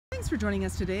for joining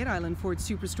us today at Island Ford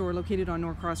Superstore, located on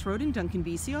Norcross Road in Duncan,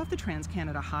 BC, off the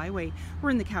Trans-Canada Highway.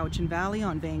 We're in the Cowichan Valley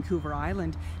on Vancouver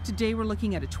Island. Today we're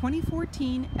looking at a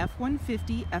 2014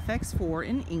 F-150 FX4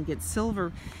 in ingot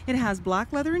silver. It has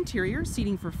black leather interior,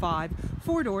 seating for 5,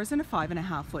 4 doors, and a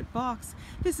 5.5-foot box.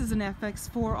 This is an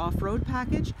FX4 off-road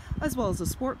package, as well as a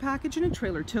sport package and a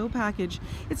trailer tow package.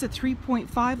 It's a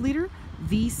 3.5-liter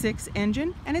V6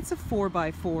 engine, and it's a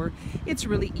 4x4. It's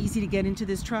really easy to get into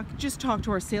this truck. Just talk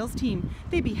to our sales team.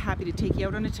 They'd be happy to take you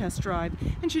out on a test drive.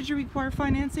 And should you require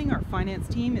financing, our finance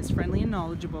team is friendly and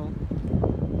knowledgeable.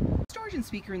 Storage and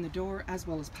speaker in the door, as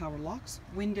well as power locks,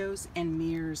 windows, and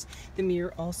mirrors. The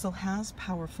mirror also has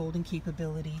power folding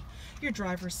capability. Your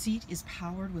driver's seat is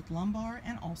powered with lumbar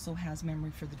and also has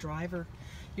memory for the driver.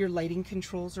 Your lighting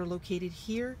controls are located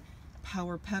here,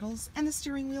 power pedals, and the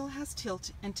steering wheel has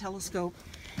tilt and telescope.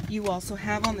 You also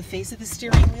have on the face of the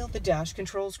steering wheel the dash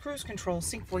controls, cruise control,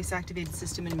 sync voice activated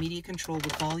system, and media control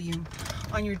with volume.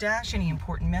 On your dash, any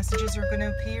important messages are going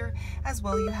to appear. As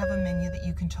well, you have a menu that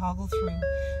you can toggle through.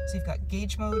 So you've got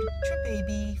gauge mode, trip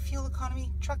AB, fuel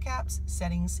economy, truck apps,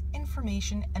 settings,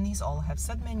 information, and these all have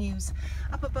submenus.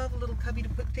 Up above, a little cubby to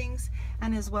put things,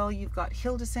 and as well you've got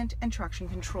hill descent and traction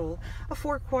control. A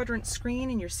 4-quadrant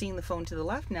screen, and you're seeing the phone to the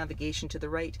left, navigation to the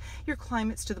right. Your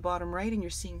climate's to the bottom right, and you're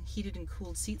seeing heated and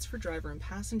cooled seats for driver and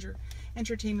passenger.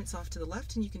 Entertainment's off to the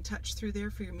left, and you can touch through there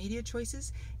for your media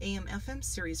choices: AM, FM,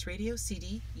 Sirius radio,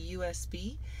 CD,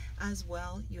 USB. As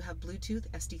well, you have Bluetooth,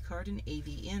 SD card, and AV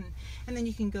in. And then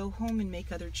you can go home and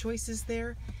make other choices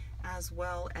there, as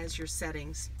well as your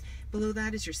settings. Below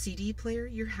that is your CD player,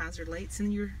 your hazard lights,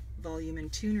 and your volume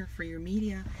and tuner for your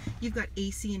media. You've got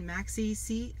AC and max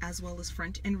AC, as well as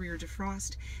front and rear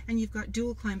defrost, and you've got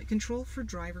dual climate control for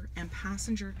driver and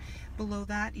passenger. Below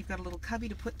that, you've got a little cubby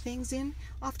to put things in.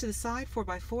 Off to the side,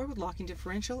 4x4 with locking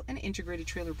differential and integrated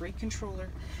trailer brake controller.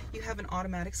 You have an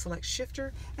automatic select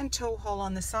shifter and tow haul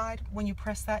on the side. When you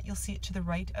press that, you'll see it to the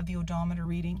right of the odometer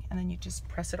reading, and then you just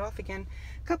press it off again.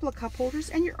 A couple of cup holders,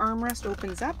 and your armrest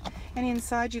opens up, and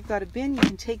inside you've got a bin. You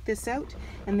can take this out,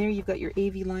 and there you've got your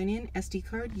AV line in, SD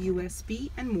card,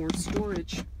 USB, and more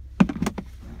storage.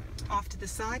 Off to the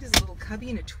side is a little cubby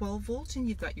and a 12-volt, and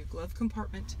you've got your glove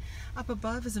compartment. Up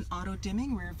above is an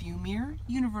auto-dimming rear view mirror,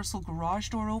 universal garage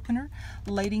door opener,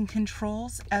 lighting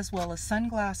controls, as well as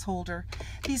sunglass holder.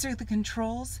 These are the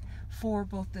controls for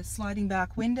both the sliding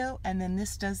back window, and then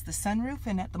this does the sunroof,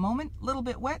 and at the moment, a little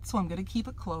bit wet, so I'm going to keep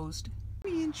it closed.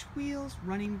 20-inch wheels,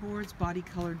 running boards, body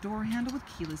colored door handle with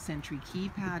keyless entry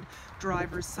keypad,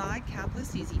 driver's side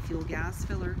capless easy fuel gas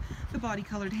filler. The body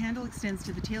colored handle extends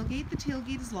to the tailgate. The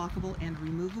tailgate is lockable and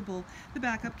removable. The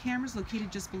backup camera is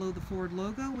located just below the Ford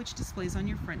logo, which displays on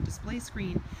your front display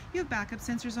screen. You have backup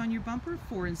sensors on your bumper,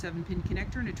 4- and 7-pin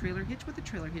connector, and a trailer hitch with a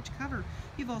trailer hitch cover.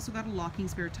 You've also got a locking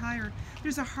spare tire.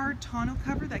 There's a hard tonneau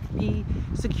cover that can be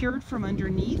secured from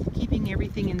underneath, keeping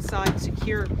everything inside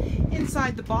secure.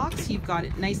 Inside the box, you've got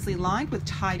it nicely lined with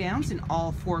tie downs in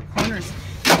all 4 corners.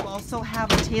 You also have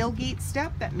a tailgate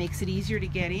step that makes it easier to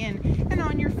get in, and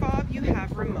on your fob you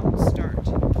have remote start.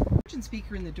 And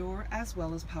speaker in the door, as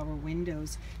well as power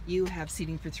windows. You have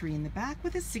seating for 3 in the back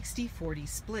with a 60-40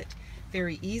 split.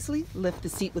 Very easily lift the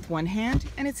seat with one hand,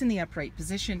 and it's in the upright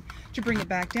position. To bring it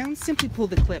back down, simply pull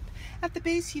the clip. At the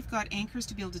base, you've got anchors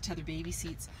to be able to tether baby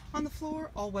seats. On the floor,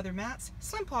 all-weather mats,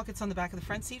 slim pockets on the back of the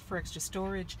front seat for extra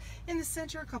storage. In the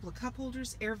center, a couple of cup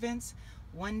holders, air vents,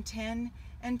 110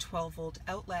 and 12-volt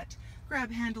outlet.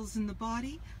 Grab handles in the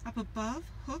body. Up above,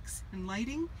 hooks and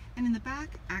lighting, and in the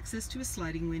back, access to a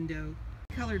sliding window.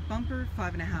 Colored bumper,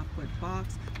 5.5-foot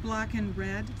box, black and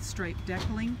red striped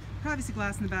decaling, privacy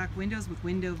glass in the back windows with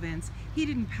window vents,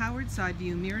 heated and powered side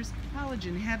view mirrors,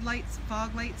 halogen headlights,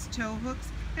 fog lights, tow hooks,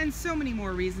 and so many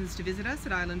more reasons to visit us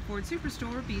at Island Ford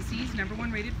Superstore, BC's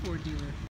 #1 rated Ford dealer.